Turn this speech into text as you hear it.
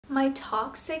My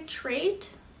toxic trait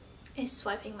is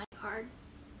swiping my card.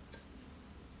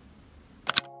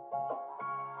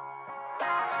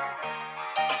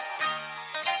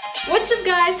 What's up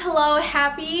guys? Hello,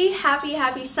 happy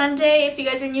Sunday. If you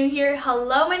guys are new here,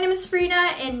 hello, my name is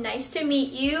Farina and nice to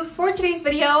meet you. For today's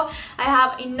video, I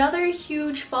have another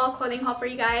huge fall clothing haul for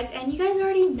you guys, and you guys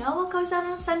already know what goes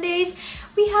on Sundays.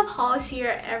 We have hauls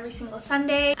here every single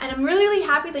Sunday, and I'm really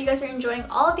happy that you guys are enjoying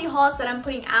all of the hauls that I'm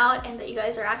putting out and that you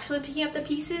guys are actually picking up the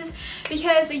pieces,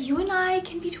 because you and I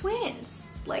can be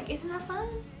twins. Like, isn't that fun?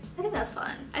 I think that's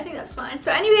fun. I think that's fun.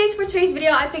 So anyways, for today's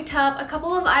video, I picked up a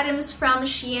couple of items from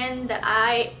Shein that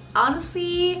I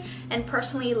honestly and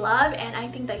personally love, and I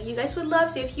think that you guys would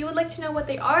love. So if you would like to know what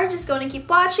they are, just go and keep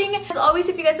watching. As always,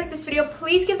 if you guys like this video,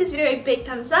 please give this video a big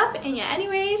thumbs up. And yeah,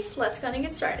 anyways, let's go and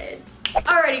get started.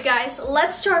 Alrighty guys,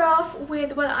 let's start off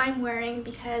with what I'm wearing,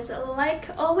 because like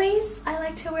always, I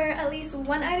like to wear at least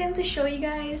one item to show you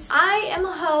guys. I am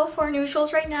a hoe for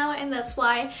neutrals right now, and that's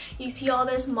why you see all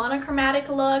this monochromatic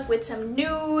look with some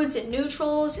nudes and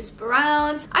neutrals, just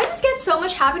browns. I just get so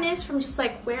much happiness from just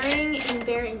like wearing a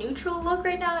very neutral look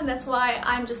right now, and that's why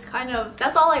I'm just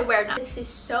that's all I wear now. This is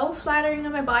so flattering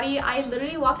on my body. I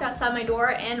literally walked outside my door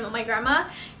and my grandma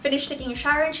finished taking a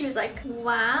shower and she was like,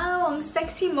 wow, I'm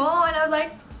sexy mo, and I was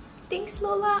like, thanks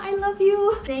Lola, I love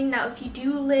you. Saying now, if you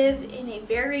do live in a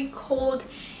very cold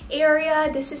area,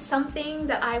 this is something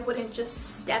that I wouldn't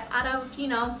just step out of, you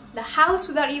know, the house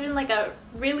without even like a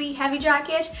really heavy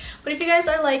jacket. But if you guys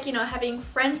are like, you know, having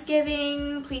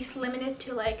Friendsgiving, please limit it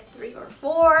to like 3 or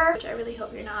 4, which I really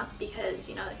hope you're not, because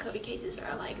you know the COVID cases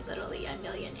are like literally a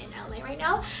million in LA right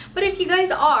now. But if you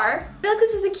guys are, I feel like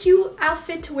this is a cute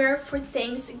outfit to wear for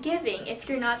Thanksgiving if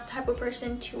you're not the type of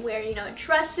person to wear, you know,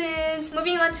 dresses.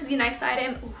 Moving on to the next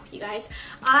item. Ooh, you guys,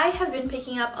 I have been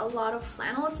picking up a lot of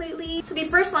flannels lately. So the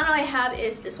first flannel I have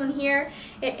is this one here.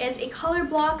 It is a color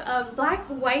block of black,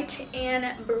 white,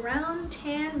 and brown,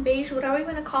 tan, beige, whatever you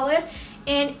want to call it,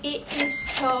 and it is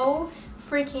so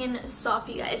freaking soft,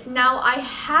 you guys. Now, I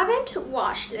haven't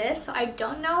washed this, so I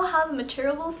don't know how the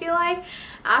material will feel like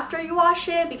after you wash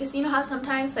it, because you know how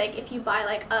sometimes like if you buy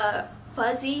like a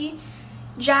fuzzy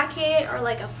jacket or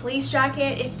like a fleece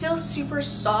jacket, it feels super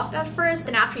soft at first,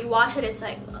 and after you wash it, it's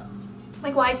like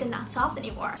why is it not soft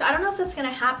anymore? So I don't know if that's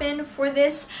gonna happen for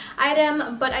this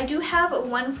item, but I do have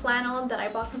one flannel that I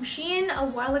bought from Shein a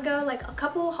while ago, like a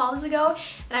couple hauls ago,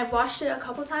 and I've washed it a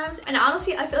couple times, and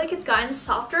honestly I feel like it's gotten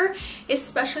softer,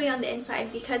 especially on the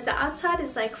inside, because the outside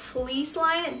is like fleece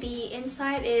line, the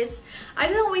inside is, I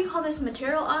don't know what you call this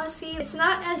material, honestly. It's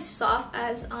not as soft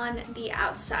as on the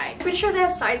outside. I'm pretty sure they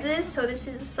have sizes, so this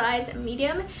is a size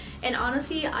medium, and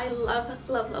honestly I love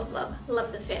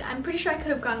the fit. I'm pretty sure I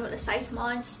could have gone with a size small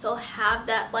and still have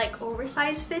that like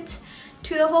oversized fit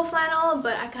to the whole flannel,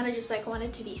 but I kind of just like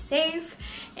wanted to be safe,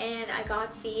 and I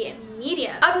got the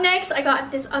medium. Up next, I got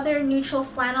this other neutral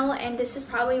flannel, and this is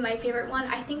probably my favorite one.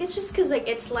 I think it's just because like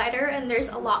it's lighter and there's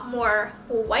a lot more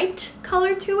white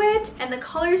color to it, and the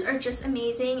colors are just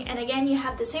amazing. And again, you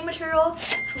have the same material,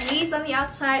 fleece on the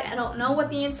outside. I don't know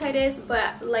what the inside is,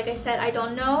 but like I said, I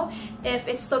don't know if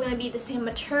it's still gonna be the same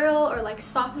material or like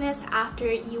softness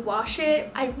after you wash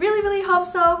it. I really hope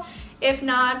so. If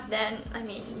not, then I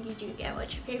mean, you do get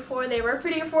what you pay for. They were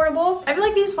pretty affordable. I feel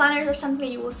like these flannels are something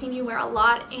that you will see me wear a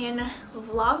lot in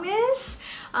Vlogmas.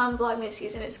 Vlogmas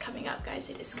season is coming up, guys.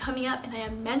 It is coming up, and I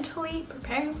am mentally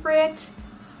preparing for it.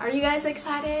 Are you guys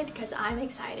excited? Because I'm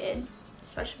excited,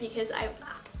 especially because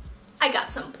I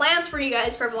got some plans for you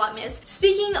guys for Vlogmas.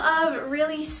 Speaking of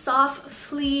really soft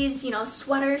fleece, you know,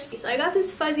 sweaters. So I got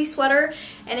this fuzzy sweater,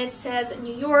 and it says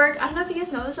New York. I don't know if you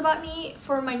guys know this about me.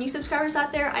 For my new subscribers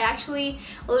out there, I actually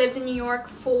lived in New York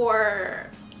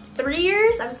for 3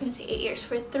 years. I was gonna say 8 years.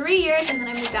 For 3 years, and then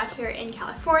I moved out here in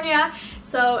California.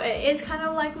 So it is kind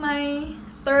of like my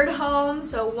third home.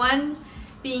 So 1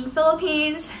 being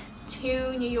Philippines,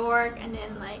 2 New York, and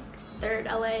then like 3rd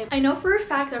LA. I know for a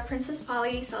fact that Princess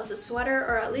Polly sells a sweater,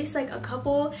 or at least like a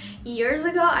couple years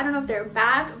ago. I don't know if they're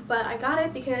back, but I got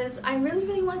it because I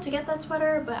really wanted to get that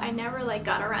sweater, but I never like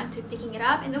got around to picking it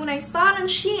up. And then when I saw it on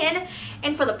Shein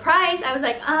and for the price, I was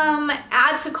like,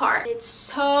 add to cart. It's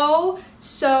so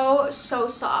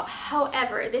soft.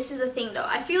 However, this is the thing though.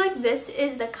 I feel like this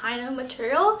is the kind of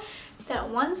material that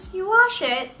once you wash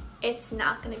it, it's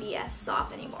not gonna be as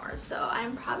soft anymore. So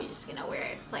I'm probably just gonna wear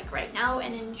it like right now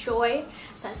and enjoy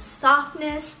the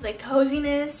softness, the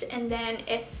coziness, and then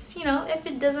if, you know, if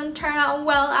it doesn't turn out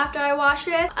well after I wash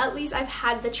it, at least I've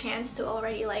had the chance to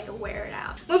already like wear it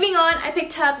out. Moving on, I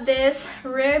picked up this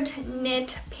ribbed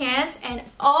knit pants, and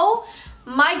oh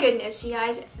my goodness, you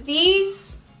guys,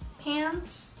 these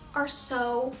pants are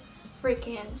so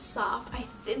freaking soft.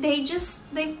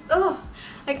 Oh,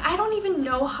 like I don't even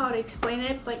know how to explain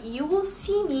it, but you will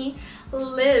see me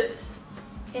live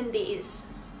in these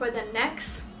for the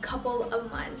next couple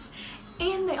of months.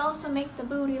 And they also make the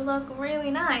booty look really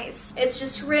nice. It's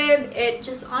just ribbed. It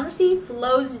just honestly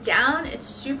flows down. It's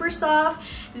super soft.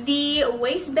 The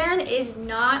waistband is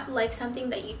not like something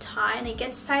that you tie and it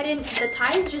gets tightened. The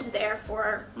tie is just there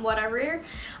for whatever.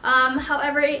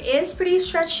 However, it is pretty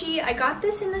stretchy. I got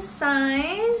this in the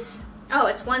size... Oh,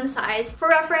 it's one size. For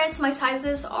reference, my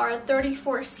sizes are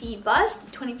 34C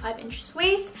bust, 25 inches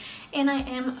waist, and I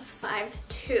am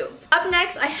 5'2". Up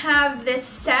next, I have this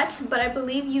set, but I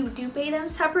believe you do pay them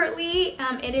separately.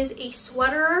 It is a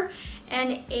sweater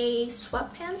and a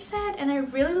sweatpants set, and I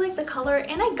really like the color.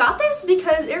 And I got this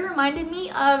because it reminded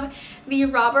me of the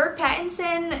Robert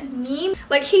Pattinson meme.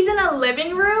 Like, he's in a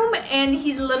living room and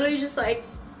he's literally just like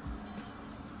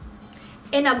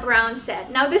in a brown set.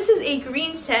 Now this is a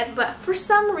green set, but for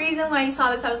some reason when I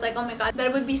saw this I was like, oh my god,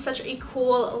 that would be such a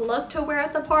cool look to wear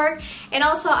at the park. And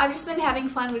also I've just been having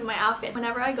fun with my outfit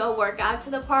whenever I go work out to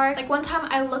the park. Like one time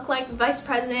I look like Vice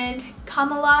President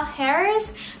Kamala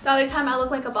Harris, the other time I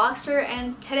look like a boxer,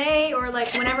 and today, or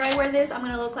like whenever I wear this, I'm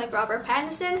gonna look like Robert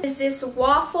Pattinson. Is this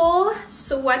waffle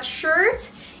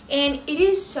sweatshirt, and it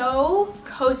is so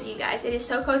cozy, you guys. It is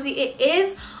so cozy. It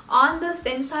is on the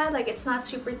thin side, like it's not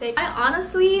super thick. I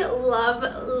honestly love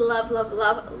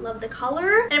the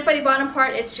color. And for the bottom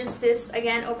part, it's just this,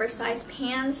 again, oversized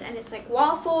pants, and it's like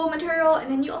waffle material, and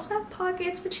then you also have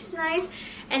pockets, which is nice,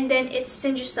 and then it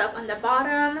cinches up on the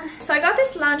bottom. So I got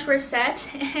this loungewear set,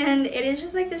 and it is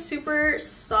just like this super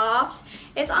soft.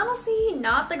 It's honestly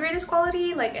not the greatest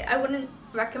quality. Like, I wouldn't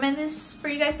recommend this for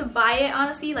you guys to buy it,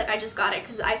 honestly. Like, I just got it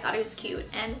because I thought it was cute,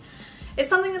 and it's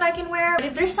something that I can wear. But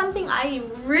if there's something I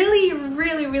really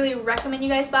recommend you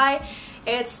guys buy,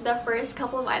 it's the first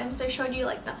couple of items that I showed you,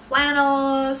 like the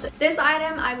flannels. This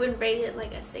item, I would rate it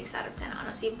like a 6 out of 10,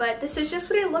 honestly. But this is just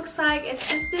what it looks like.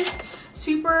 It's just this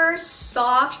super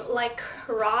soft, like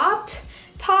cropped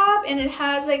top, and it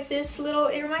has like this little,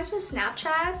 it reminds me of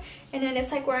Snapchat, and then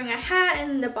it's like wearing a hat, and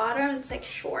in the bottom it's like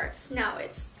shorts. Now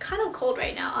it's kind of cold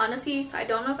right now, honestly, so I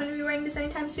don't know if I'm gonna be wearing this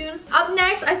anytime soon. Up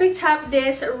next, I picked up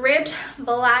this ribbed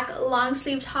black long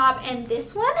sleeve top, and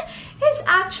this one is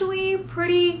actually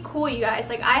pretty cool, you guys.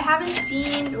 Like, I haven't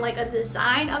seen like a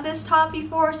design of this top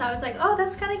before, so I was like, oh,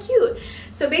 that's kind of cute.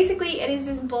 So basically it is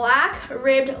this black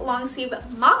ribbed long sleeve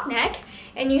mock neck,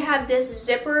 and you have this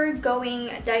zipper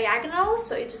going diagonal,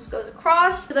 so it just goes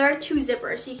across. So there are 2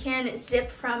 zippers. You can zip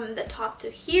from the top to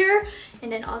here,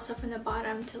 and then also from the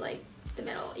bottom to like the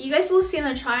middle. You guys will see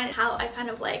on the try how I kind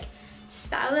of like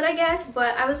style it, I guess,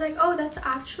 but I was like, oh, that's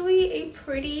actually a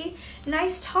pretty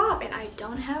nice top, and I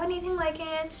don't have anything like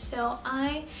it, so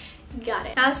I got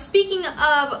it. Now, speaking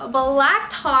of black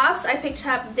tops, I picked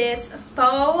up this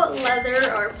faux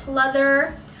leather or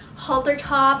pleather halter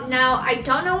top. Now, I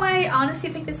don't know why I honestly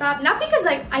picked this up, not because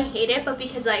like I hate it, but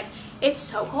because like it's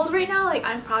so cold right now. Like,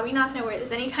 I'm probably not gonna wear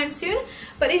this anytime soon,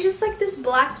 but it's just like this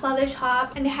black pleather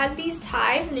top, and it has these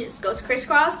ties, and it just goes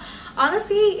crisscross.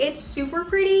 Honestly, it's super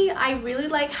pretty. I really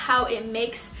like how it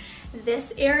makes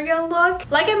this area look.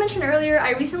 Like I mentioned earlier,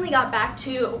 I recently got back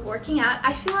to working out.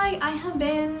 I feel like I have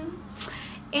been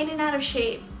in and out of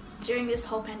shape during this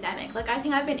whole pandemic. Like, I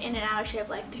think I've been in and out of shape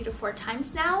like 3 to 4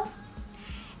 times now,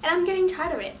 and I'm getting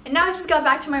tired of it. And now I just got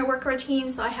back to my work routine,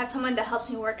 so I have someone that helps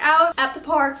me work out at the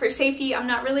park for safety. I'm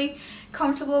not really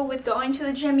comfortable with going to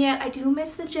the gym yet. I do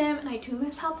miss the gym, and I do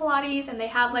miss how Pilates, and they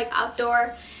have like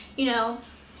outdoor, you know,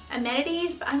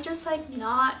 amenities, but I'm just like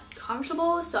not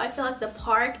comfortable, so I feel like the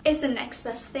park is the next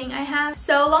best thing I have.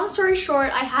 So long story short,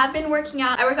 I have been working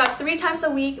out. I work out 3 times a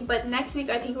week, but next week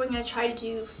I think we're gonna try to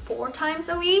do 4 times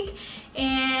a week.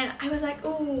 And I was like,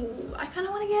 oh, I kind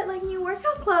of want to get like new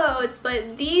workout clothes,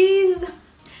 but these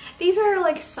are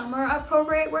like summer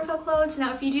appropriate workout clothes.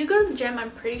 Now, if you do go to the gym,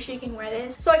 I'm pretty sure you can wear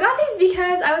this. So I got these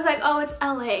because I was like, oh, it's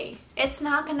LA. It's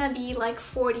not gonna be like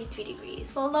 43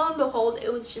 degrees. Well, lo and behold,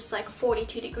 it was just like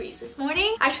 42 degrees this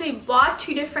morning. I actually bought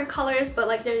 2 different colors, but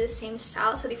like they're the same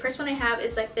style. So the first one I have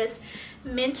is like this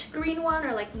mint green one,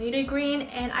 or like muted green.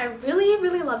 And I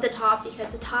really love the top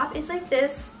because the top is like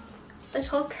this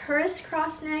little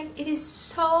crisscross neck. It is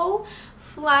so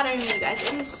flattering, you guys.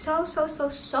 It is so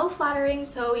flattering.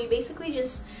 So you basically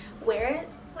just wear it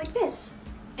like this,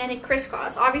 and it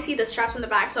crisscross. Obviously the straps on the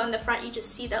back, so on the front you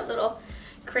just see that little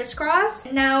crisscross.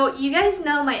 Now, you guys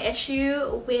know my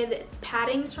issue with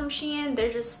paddings from Shein. They're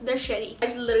shitty.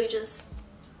 I literally just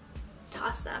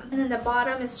toss them. And then the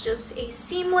bottom is just a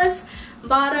seamless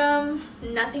bottom,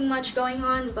 nothing much going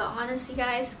on, but honestly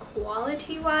guys,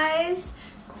 quality wise,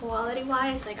 quality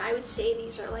wise, like I would say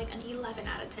these are like an 11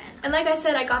 out of 10. And like I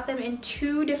said, I got them in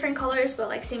 2 different colors, but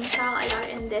like same style. I got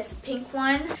it in this pink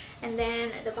one, and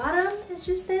then the bottom is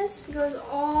just this. It goes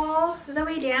all the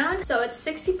way down. So it's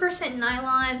 60%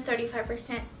 nylon,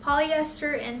 35%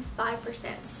 polyester, and 5%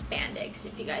 spandex,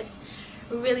 if you guys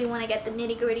really want to get the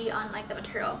nitty-gritty on like the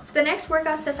material. So the next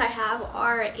workout sets I have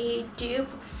are a dupe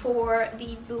for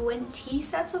the BUNT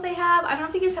sets that they have. I don't know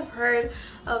if you guys have heard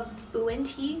of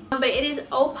BUNT, but it is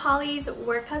Opoly's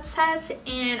workout sets,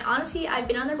 and honestly I've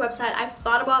been on their website. I've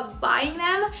thought about buying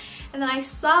them, and then I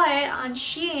saw it on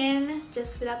Shein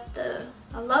just without the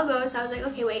logo, so I was like,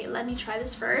 okay, wait, let me try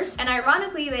this first. And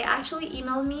ironically, they actually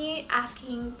emailed me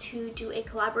asking to do a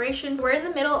collaboration. We're in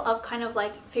the middle of kind of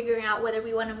like figuring out whether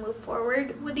we want to move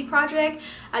forward with the project.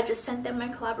 I just sent them my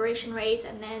collaboration rates,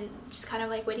 and then just kind of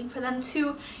like waiting for them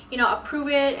to, you know, approve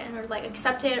it and or like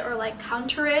accept it or like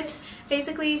counter it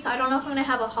basically. So I don't know if I'm gonna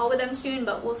have a haul with them soon,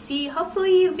 but we'll see.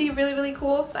 Hopefully it'll be really, really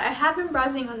cool. But I have been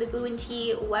browsing on the BUNT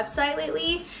website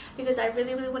lately because I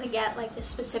really, really want to get like this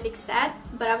specific set,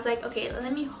 but I was like, okay,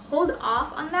 let me hold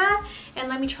off on that and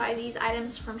let me try these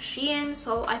items from Shein.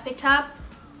 So I picked up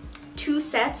 2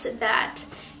 sets that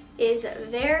is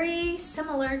very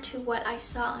similar to what I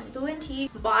saw on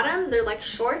BUNT. Bottom, they're like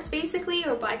shorts basically,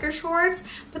 or biker shorts,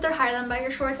 but they're higher than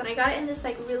biker shorts, and I got it in this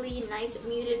like really nice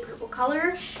muted purple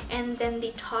color. And then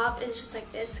the top is just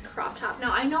like this crop top.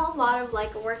 Now I know a lot of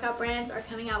like workout brands are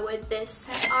coming out with this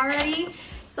set already,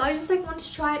 so I just like wanted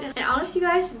to try it. And honestly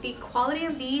guys, the quality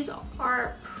of these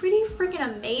are pretty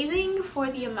freaking amazing for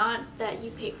the amount that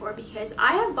you pay for, because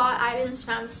I have bought items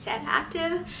from Set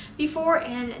Active before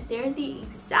and they're the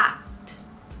exact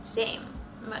same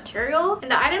material,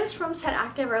 and the items from Set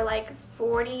Active are like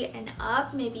 40 and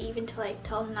up, maybe even to like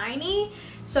till 90,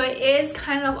 so it is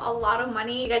kind of a lot of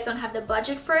money. You guys don't have the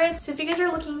budget for it, so if you guys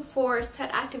are looking for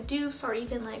Set Active dupes or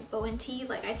even like BUNT,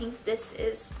 like I think this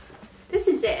is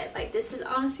it. Like this is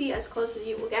honestly as close as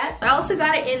you will get. I also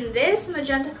got it in this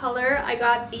magenta color. I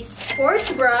got the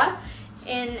sports bra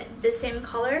in the same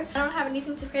color. I don't have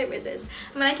anything to pair it with this.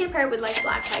 I mean, I can pair it with like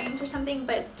black leggings or something,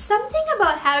 but something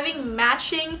about having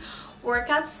matching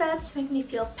workout sets makes me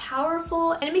feel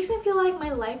powerful, and it makes me feel like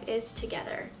my life is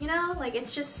together, you know? Like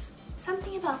it's just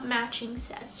something about matching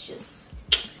sets just.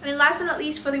 And then last but not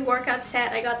least, for the workout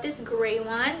set, I got this gray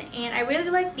one, and I really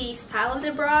like the style of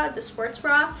the bra, the sports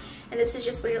bra. And this is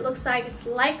just what it looks like. It's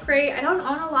light gray. I don't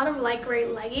own a lot of light gray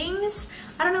leggings.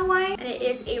 I don't know why. And it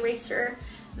is a racer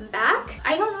back.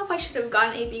 I don't know if I should have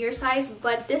gotten a bigger size,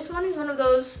 but this one is one of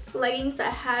those leggings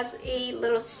that has a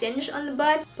little cinch on the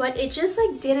butt, but it just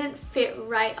like didn't fit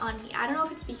right on me. I don't know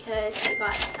if it's because I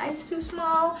got a size too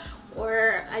small,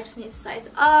 or I just need to size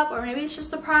up, or maybe it's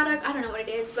just the product. I don't know what it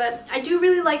is, but I do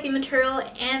really like the material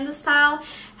and the style.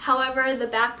 However, the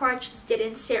back part just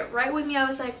didn't sit right with me. I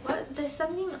was like, what? There's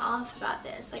something off about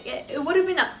this. Like it would have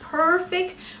been a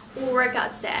perfect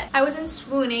workout set. I wasn't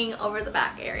swooning over the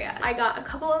back area. I got a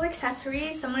couple of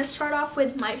accessories. So I'm gonna start off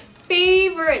with my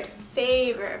favorite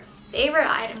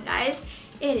item, guys.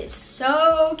 It is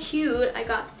so cute. I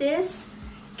got this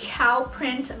cow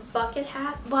print bucket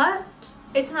hat. What?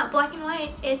 It's not black and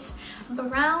white, it's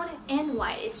brown and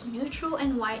white. It's neutral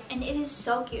and white, and it is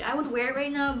so cute. I would wear it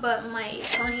right now, but my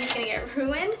pony is gonna get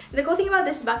ruined. The cool thing about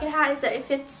this bucket hat is that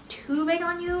if it's too big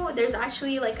on you, there's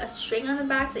actually like a string on the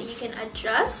back that you can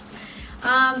adjust.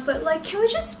 But like, can we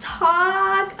just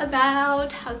talk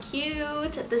about how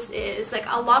cute this is? Like,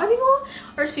 a lot of people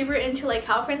are super into like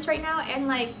cow prints right now, and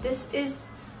like this is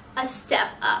a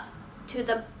step up to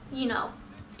the, you know,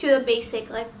 to the basic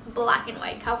like black and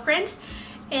white cow print.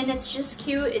 And it's just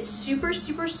cute. It's super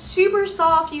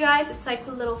soft, you guys. It's like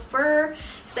a little fur.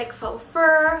 It's like faux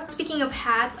fur. Speaking of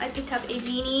hats, I picked up a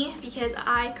beanie because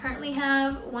I currently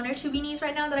have 1 or 2 beanies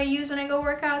right now that I use when I go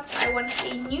workouts. I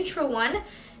want a neutral one,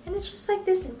 and it's just like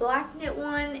this black knit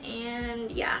one.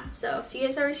 And yeah, so if you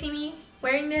guys ever see me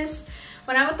wearing this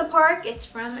when I'm at the park, it's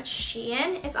from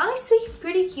Shein. It's honestly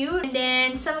pretty cute. And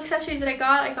then some accessories that I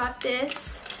got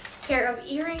this pair of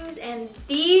earrings, and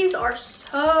these are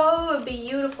so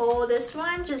beautiful. This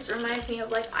one just reminds me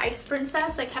of like Ice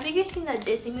Princess. Like, have you guys seen that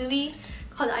Disney movie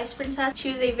called Ice Princess?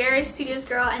 She was a very studious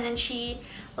girl, and then she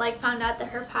like found out that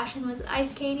her passion was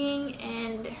ice skating,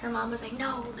 and her mom was like,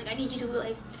 no, like I need you to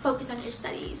like focus on your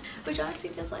studies, which honestly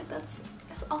feels like that's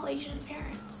all Asian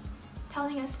parents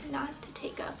telling us not to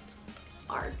take up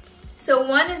arts. So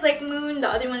one is like moon, the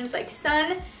other one is like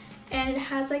sun. And it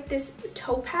has like this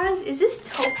topaz. Is this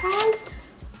topaz?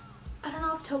 I don't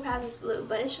know if topaz is blue,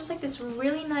 but it's just like this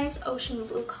really nice ocean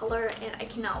blue color, and I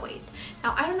cannot wait.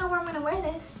 Now, I don't know where I'm gonna wear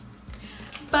this,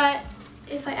 but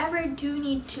if I ever do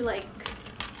need to like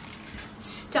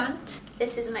stunt.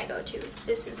 This is my go-to.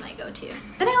 This is my go-to.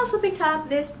 Then I also picked up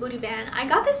this booty band. I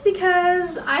got this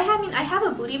because I have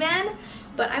a booty band,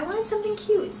 but I wanted something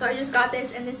cute, so I just got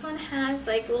this. And this one has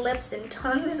like lips and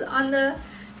tongues on the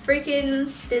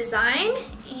freaking design,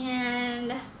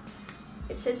 and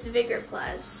it says Vigor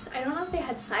Plus. I don't know if they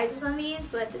had sizes on these,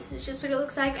 but this is just what it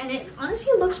looks like, and it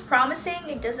honestly looks promising.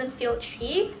 It doesn't feel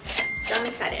cheap, so I'm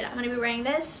excited. I'm gonna be wearing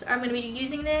this, or I'm gonna be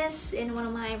using this in one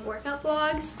of my workout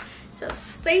vlogs, so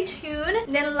stay tuned.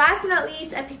 And then last but not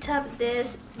least, I picked up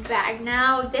this bag.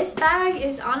 Now this bag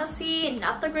is honestly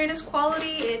not the greatest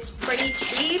quality. It's pretty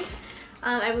cheap.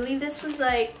 I believe this was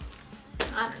like,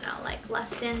 I don't know, like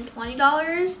less than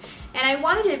 $20, and I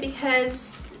wanted it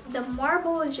because the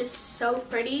marble is just so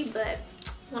pretty, but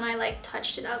when I like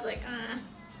touched it, I was like,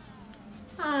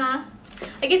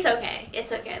 like it's okay,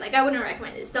 it's okay. Like I wouldn't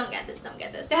recommend this. Don't get this, don't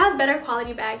get this. They have better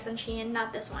quality bags on Shein,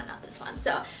 not this one, not this one.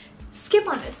 So skip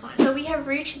on this one. So we have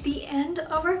reached the end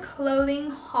of our clothing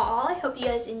haul. I hope you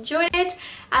guys enjoyed it.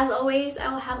 As always, I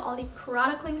will have all the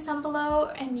product links down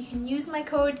below, and you can use my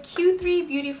code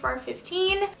Q3Beauty for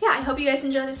 15. Yeah, I hope you guys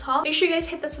enjoy this haul. Make sure you guys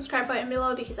hit the subscribe button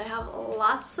below because I have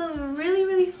lots of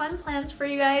really fun plans for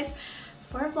you guys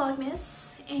for Vlogmas.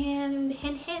 And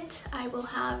hint hint, I will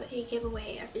have a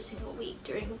giveaway every single week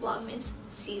during Vlogmas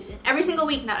season. Every single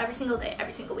week, not every single day,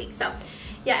 every single week. So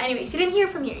yeah, anyways, you didn't hear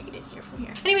from here, you didn't hear from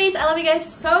here. Anyways, I love you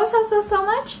guys so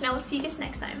much, and I will see you guys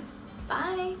next time.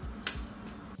 Bye.